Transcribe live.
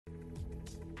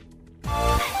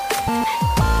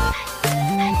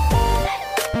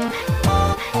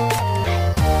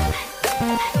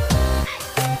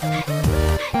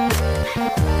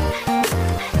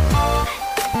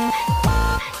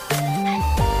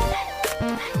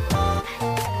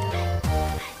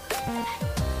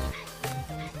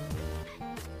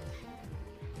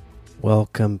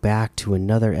Welcome back to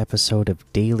another episode of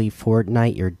Daily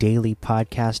Fortnite, your daily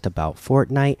podcast about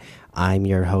Fortnite. I'm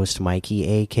your host, Mikey,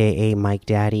 aka Mike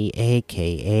Daddy,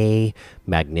 aka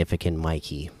Magnificent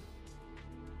Mikey.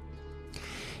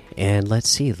 And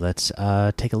let's take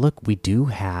a look. We do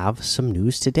have some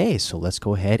news today, so let's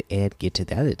go ahead and get to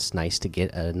that. It's nice to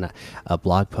get a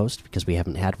blog post because we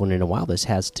haven't had one in a while. This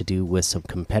has to do with some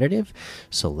competitive,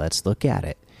 so let's look at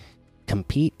it.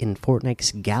 Compete in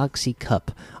Fortnite's Galaxy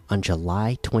Cup on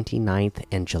July 29th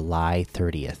and July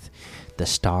 30th. The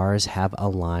stars have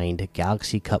aligned.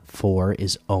 Galaxy Cup 4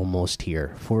 is almost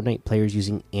here. Fortnite players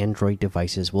using Android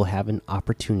devices will have an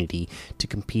opportunity to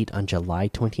compete on July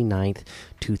 29th,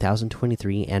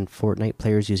 2023, and Fortnite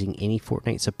players using any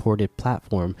Fortnite supported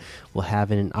platform will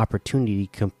have an opportunity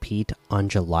to compete on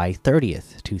July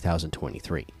 30th,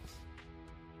 2023.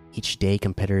 Each day,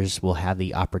 competitors will have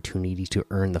the opportunity to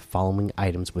earn the following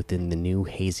items within the new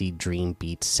Hazy Dream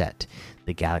Beat set: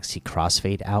 the Galaxy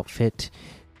Crossfade outfit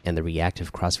and the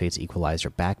Reactive Crossfade's Equalizer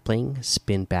backbling,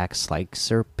 Spin Back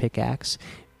Slicer pickaxe,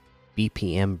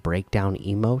 BPM Breakdown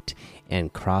emote,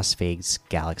 and Crossfade's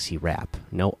Galaxy Wrap.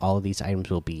 Note all of these items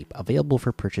will be available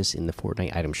for purchase in the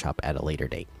Fortnite item shop at a later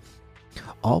date.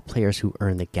 All players who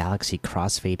earn the Galaxy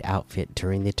Crossfade outfit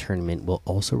during the tournament will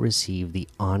also receive the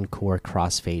Encore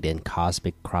Crossfade and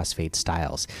Cosmic Crossfade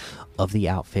styles of the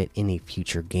outfit in a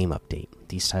future game update.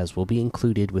 These styles will be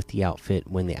included with the outfit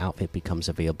when the outfit becomes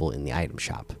available in the item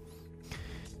shop.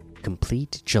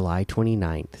 Compete July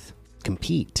 29th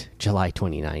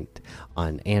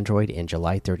on Android and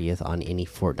July 30th on any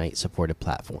Fortnite supported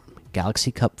platform.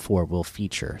 Galaxy Cup 4 will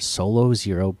feature Solo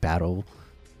Zero build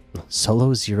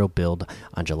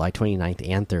on July 29th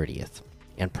and 30th,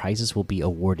 and prizes will be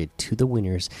awarded to the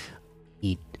winners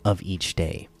of each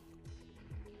day.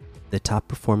 The top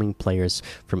performing players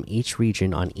from each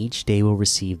region on each day will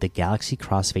receive the Galaxy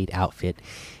Crossfade outfit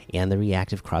and the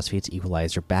Reactive Crossfade's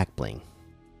Equalizer backbling,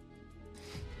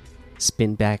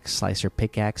 Spin Back Slicer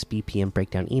pickaxe, BPM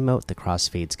Breakdown emote, the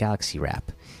Crossfade's Galaxy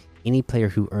Wrap. Any player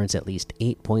who earns at least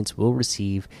 8 points will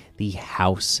receive the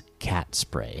House Cat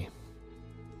Spray.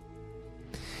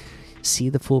 See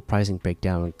the full pricing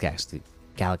breakdown of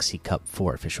Galaxy Cup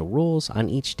 4 official rules. On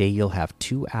each day, you'll have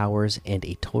 2 hours and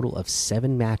a total of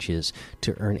 7 matches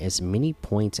to earn as many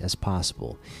points as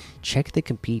possible. Check the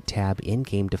Compete tab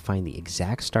in-game to find the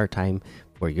exact start time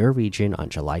for your region on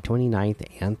July 29th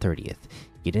and 30th.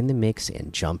 Get in the mix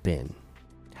and jump in.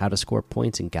 How to score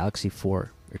points in Galaxy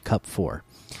Cup 4.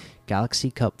 Galaxy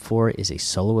Cup 4 is a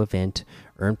solo event.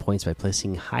 Earn points by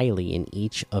placing highly in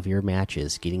each of your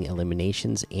matches, getting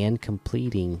eliminations, and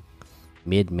completing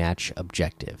mid-match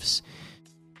objectives.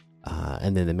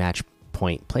 And then the match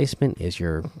point placement is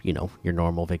your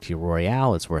normal victory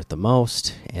royale. It's worth the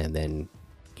most, and then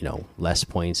less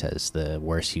points as the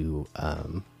worse you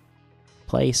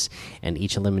place. And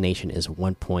each elimination is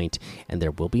 1 point, and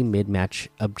there will be mid-match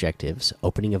objectives.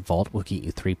 Opening a vault will get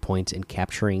you 3 points, and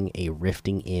capturing a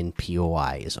rifting in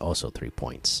POI is also 3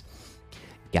 points.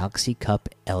 Galaxy Cup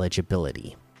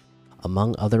eligibility.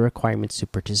 Among other requirements to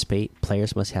participate,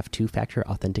 players must have 2-factor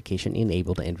authentication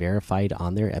enabled and verified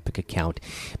on their Epic account,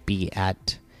 be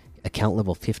at account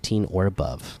level 15 or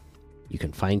above. You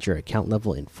can find your account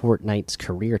level in Fortnite's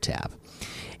career tab,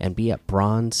 and be at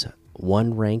bronze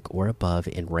 1 rank or above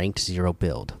in ranked 0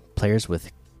 build. Players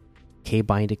with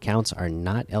K-bind accounts are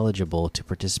not eligible to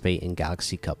participate in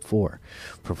Galaxy Cup 4.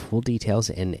 For full details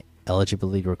and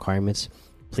eligibility requirements,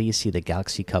 please see the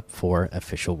Galaxy Cup 4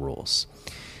 official rules.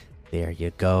 There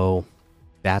you go.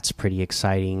 That's pretty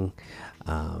exciting.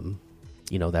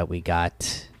 That we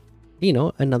got,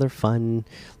 another fun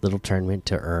little tournament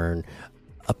to earn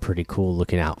a pretty cool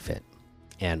looking outfit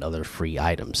and other free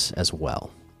items as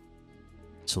well.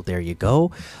 So there you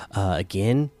go.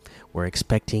 Again, we're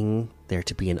expecting there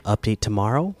to be an update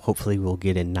tomorrow. Hopefully we'll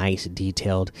get a nice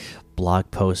detailed blog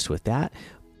post with that,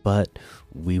 but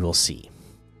we will see.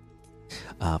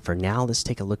 For now, let's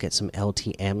take a look at some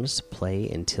LTMs to play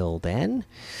until then.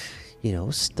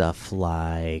 Stuff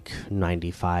like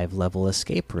 95 level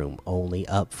escape room, only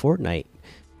up Fortnite,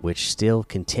 which still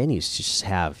continues to just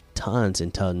have tons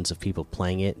and tons of people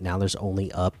playing it. Now there's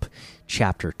only up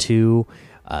chapter 2.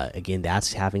 Again,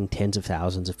 that's having tens of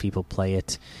thousands of people play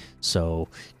it. So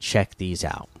check these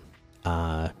out.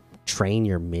 Train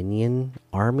your minion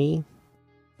army,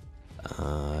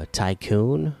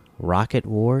 Tycoon, Rocket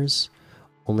Wars,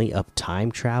 only up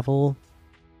time travel,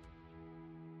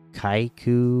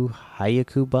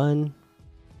 Hayaku Bun,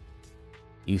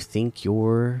 You Think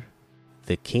You're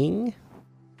the King,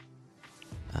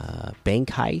 Bank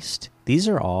Heist. These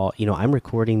are all, I'm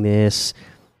recording this,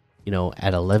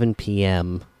 at 11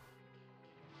 p.m.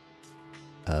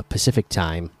 Pacific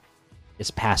time.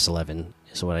 It's past 11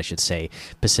 is what I should say,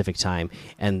 Pacific time,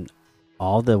 and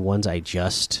all the ones I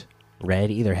just read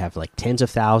either have like tens of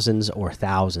thousands or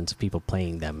thousands of people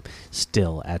playing them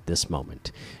still at this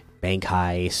moment. Bank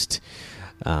heist,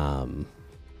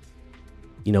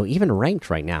 even ranked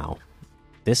right now,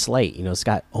 this late, it's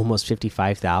got almost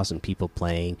 55,000 people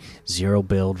playing. Zero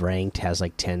build ranked has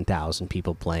like 10,000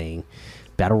 people playing.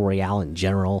 Battle Royale in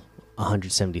general,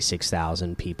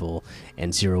 176,000 people,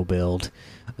 and zero build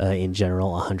in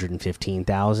general,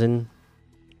 115,000.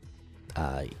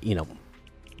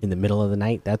 In the middle of the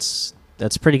night, that's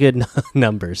pretty good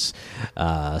numbers.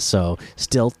 So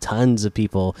still tons of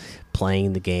people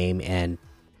playing the game, and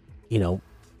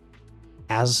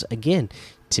as again,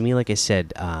 to me, like I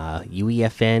said,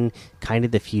 UEFN kind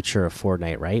of the future of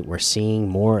Fortnite, right? We're seeing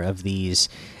more of these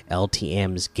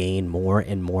LTMs gain more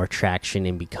and more traction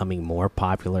and becoming more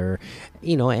popular,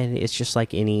 and it's just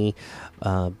like any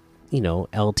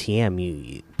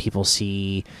LTM. People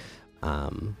see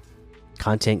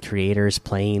content creators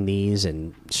playing these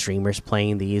and streamers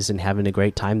playing these and having a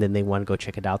great time, then they want to go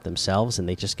check it out themselves, and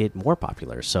they just get more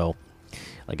popular. So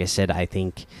like I said, I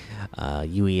think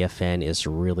UEFN is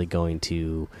really going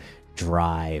to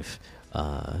drive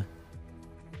the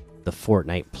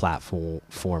Fortnite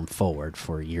platform forward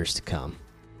for years to come.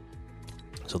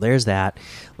 So there's that.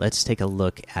 Let's take a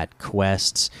look at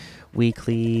quests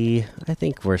weekly. I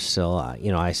think we're still,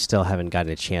 I still haven't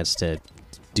gotten a chance to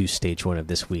do stage 1 of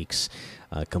this week's,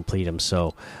 complete them.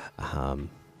 So,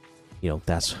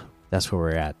 that's where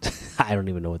we're at. I don't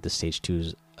even know what the stage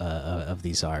 2s of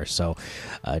these are. So,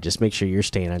 just make sure you're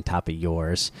staying on top of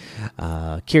yours.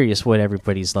 Curious what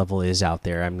everybody's level is out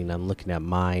there. I mean, I'm looking at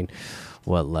mine.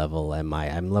 What level am I?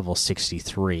 I'm level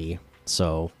 63.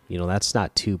 So, that's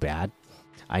not too bad.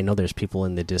 I know there's people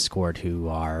in the Discord who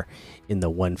are in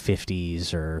the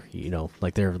 150s, or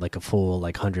like they're like a full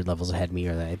 100 levels ahead of me,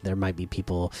 or there might be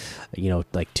people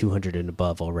like 200 and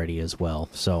above already as well.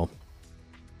 So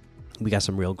we got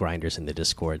some real grinders in the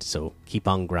Discord, so keep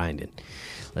on grinding.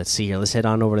 Let's see here. Let's head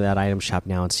on over to that item shop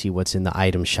now and see what's in the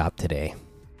item shop today.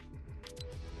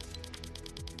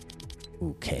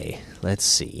 Okay, let's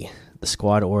see. The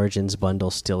Squad Origins bundle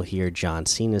still here. John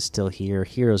Cena's still here.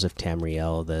 Heroes of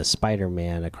Tamriel, the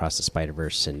Spider-Man Across the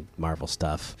Spider-Verse and Marvel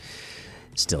stuff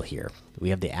still here. We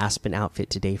have the Aspen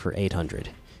outfit today for 800.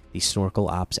 The Snorkel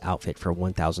Ops outfit for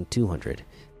 1,200.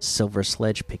 Silver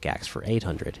Sledge pickaxe for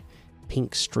 800.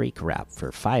 Pink Streak wrap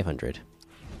for 500.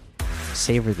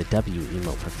 Savor the W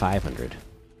emote for 500.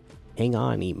 Hang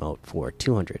on emote for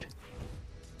 200.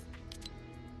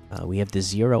 We have the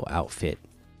Zero outfit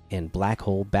and Black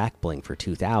Hole back bling for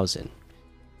 2,000.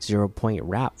 0 Point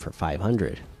wrap for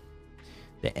 500.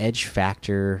 The Edge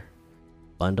Factor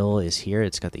bundle is here.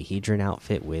 It's got the Hedron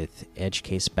outfit with Edge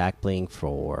Case back bling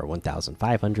for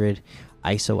 1,500.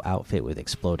 ISO outfit with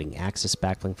Exploding Axis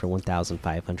back bling for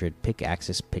 1,500. Pick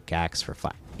Axis pickaxe for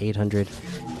 800.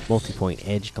 Multi-point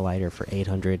Edge glider for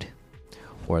 800.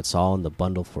 Or it's all in the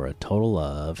bundle for a total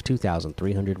of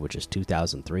 2,300, which is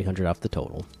 2,300 off the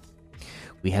total.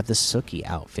 We have the Suki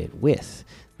outfit with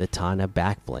the Tana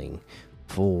back bling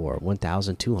for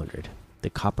 1,200.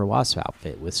 The Copper Wasp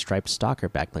outfit with Striped Stalker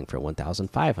back bling for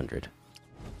 1,500.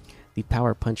 The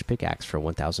Power Punch pickaxe for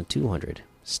 1,200.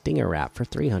 Stinger wrap for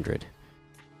 300.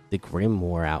 The Grim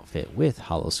War outfit with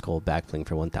Hollow Skull back bling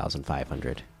for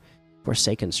 1,500.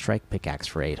 Forsaken Strike pickaxe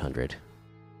for 800.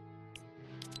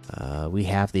 We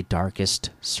have the Darkest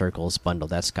Circles bundle.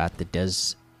 That's got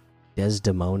the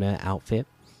Desdemona outfit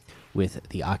with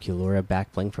the Oculura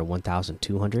back bling for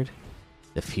 1,200.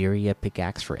 The Furia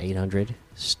pickaxe for 800.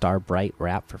 Starbright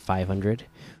wrap for 500.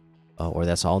 Or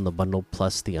that's all in the bundle,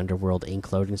 plus the Underworld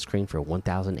ink loading screen for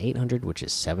 1,800, which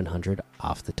is 700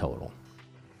 off the total.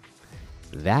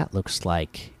 That looks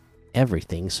like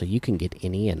everything, so you can get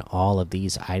any and all of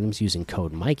these items using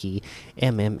code Mikey,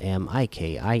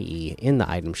 MMMIKIE, in the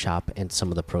item shop, and some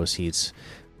of the proceeds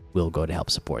will go to help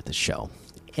support the show.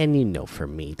 And for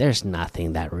me, there's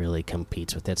nothing that really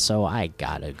competes with it, so I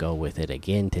gotta go with it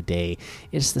again today.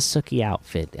 It's the Suki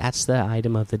outfit. That's the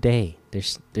item of the day.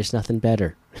 There's nothing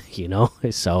better,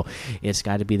 so it's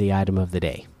got to be the item of the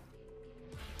day.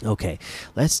 Okay,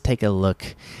 let's take a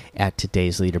look at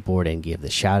today's leaderboard and give the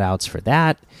shout outs for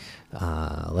that.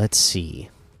 Let's see.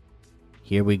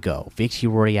 Here we go. Victory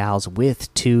Royales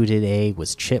with 2 today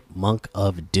was Chipmunk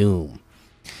of Doom.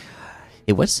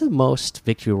 What's the most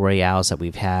Victory Royales that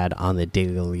we've had on the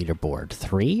daily leaderboard?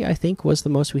 3, I think, was the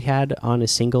most we had on a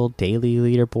single daily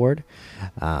leaderboard.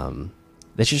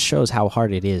 That just shows how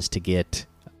hard it is to get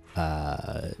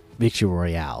Victory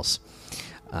Royales.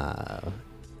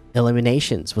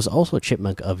 Eliminations was also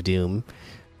Chipmunk of Doom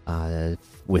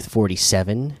with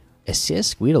 47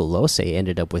 assists. Guido Lose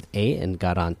ended up with 8 and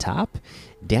got on top.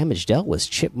 Damage dealt was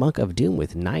Chipmunk of Doom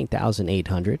with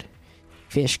 9,800.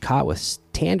 Fish caught with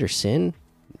Tanderson.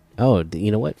 Oh,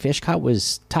 you know what? Fish caught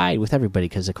was tied with everybody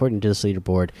because according to this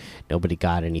leaderboard, nobody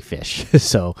got any fish.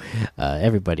 So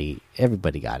everybody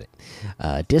got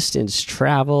it. Distance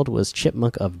traveled was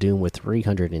Chipmunk of Doom with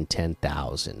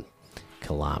 310,000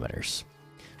 kilometers.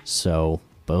 So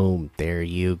boom, there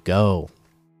you go.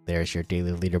 There's your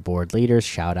daily leaderboard leaders.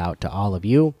 Shout out to all of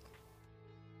you.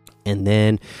 And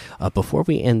then before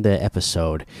we end the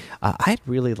episode, I'd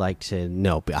really like to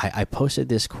know. I posted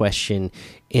this question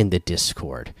in the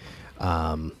Discord.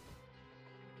 For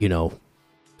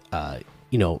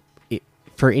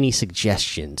any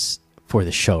suggestions for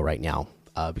the show right now,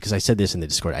 because I said this in the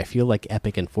Discord, I feel like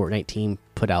Epic and Fortnite team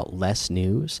put out less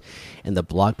news, and the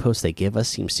blog post they give us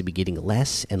seems to be getting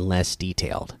less and less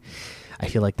detailed. I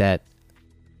feel like that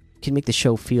can make the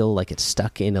show feel like it's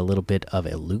stuck in a little bit of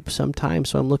a loop sometimes.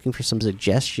 So I'm looking for some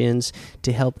suggestions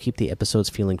to help keep the episodes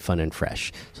feeling fun and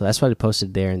fresh. So that's what I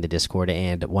posted there in the Discord,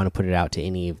 and I want to put it out to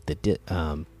any of the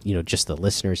just the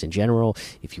listeners in general.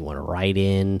 If you want to write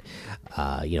in,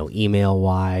 email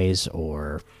wise,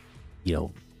 or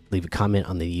leave a comment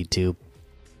on the YouTube.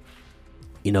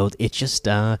 It's just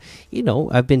I've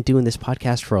been doing this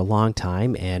podcast for a long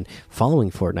time and following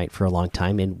Fortnite for a long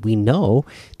time, and we know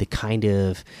the kind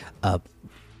of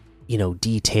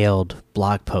detailed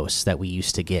blog posts that we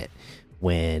used to get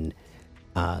when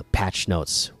patch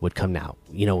notes would come out.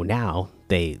 Now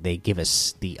they give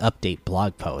us the update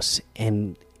blog posts,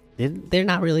 and they're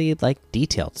not really like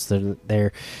detailed.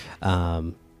 They're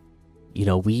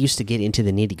we used to get into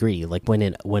the nitty-gritty, like when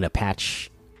an update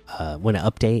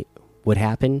would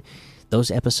happen. Those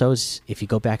episodes, if you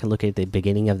go back and look at the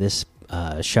beginning of this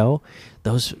show,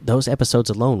 those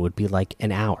episodes alone would be like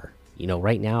an hour.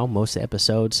 Right now most of the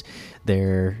episodes,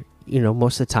 they're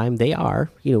most of the time they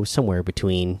are somewhere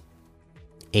between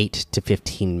 8 to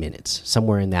 15 minutes,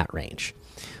 somewhere in that range.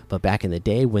 But back in the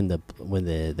day when the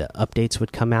updates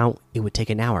would come out, it would take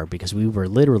an hour because we were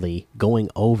literally going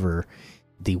over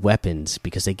the weapons,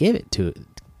 because they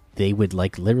would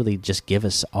like literally just give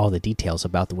us all the details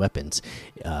about the weapons.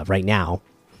 Right now,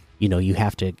 you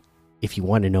have to, if you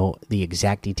want to know the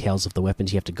exact details of the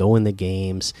weapons, you have to go in the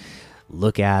games,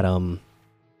 look at them,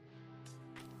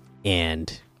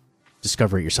 and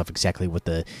discover it yourself exactly what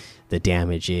the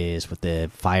damage is, what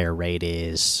the fire rate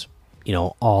is,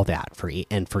 all that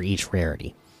for each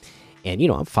rarity. And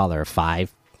I'm a father of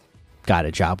 5. Got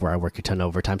a job where I work a ton of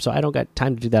overtime, so I don't got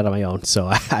time to do that on my own.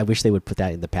 So I wish they would put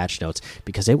that in the patch notes,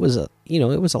 because it was a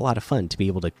lot of fun to be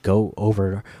able to go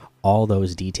over all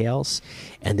those details,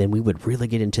 and then we would really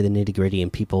get into the nitty gritty,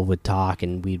 and people would talk,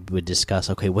 and we would discuss,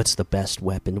 okay, what's the best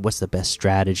weapon, what's the best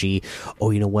strategy? Oh,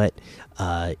 you know what?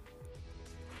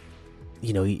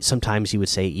 Sometimes you would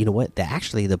say,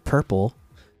 actually the purple,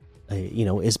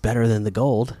 is better than the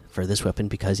gold for this weapon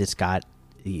because it's got,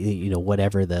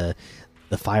 whatever the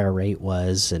fire rate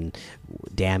was and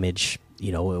damage,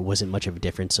 it wasn't much of a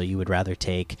difference. So you would rather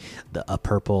take a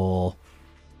purple,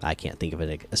 I can't think of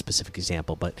a specific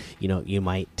example, but you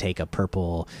might take a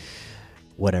purple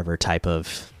whatever type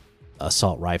of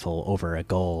assault rifle over a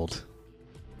gold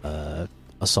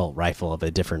assault rifle of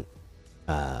a different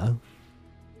a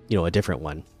different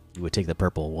one. You would take the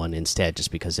purple one instead,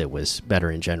 just because it was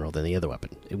better in general than the other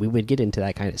weapon. We would get into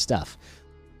that kind of stuff,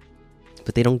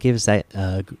 but they don't give us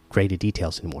that great of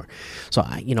details anymore. So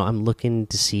I'm looking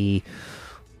to see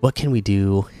what can we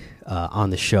do on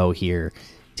the show here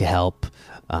to help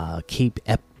keep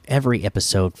every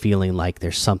episode feeling like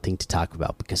there's something to talk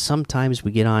about, because sometimes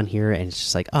we get on here and it's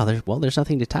just like, oh, there's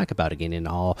nothing to talk about again, and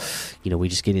all we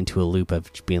just get into a loop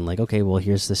of being like, okay, well,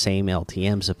 here's the same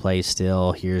LTMs to play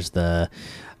still, here's the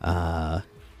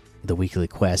weekly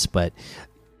quest, but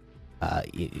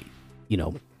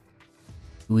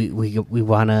we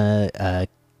want to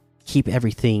keep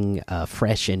everything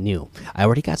fresh and new. I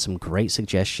already got some great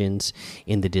suggestions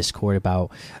in the Discord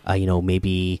about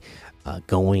maybe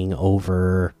going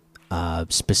over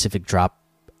specific drop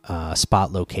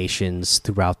spot locations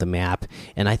throughout the map,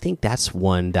 and I think that's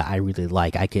one that I really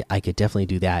like. I could definitely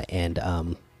do that, and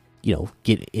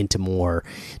get into more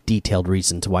detailed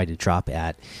reasons why to drop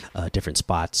at different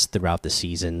spots throughout the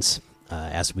seasons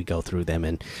as we go through them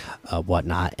and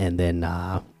whatnot. And then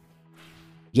I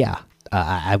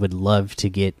would love to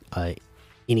get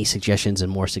any suggestions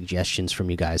and more suggestions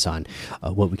from you guys on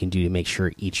what we can do to make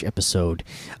sure each episode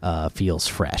feels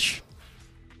fresh.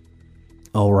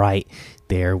 All right,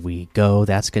 there we go.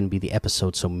 That's going to be the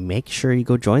episode. So make sure you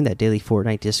go join that daily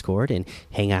Fortnite Discord and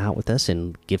hang out with us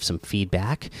and give some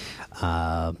feedback.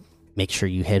 Make sure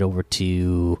you head over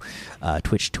to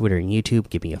Twitch, Twitter, and YouTube.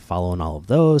 Give me a follow on all of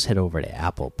those. Head over to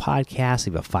Apple Podcasts.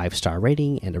 Leave a 5-star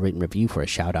rating and a written review for a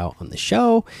shout out on the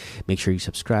show. Make sure you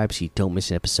subscribe so you don't miss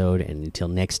an episode. And until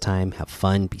next time, have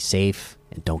fun, be safe,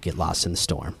 and don't get lost in the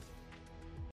storm.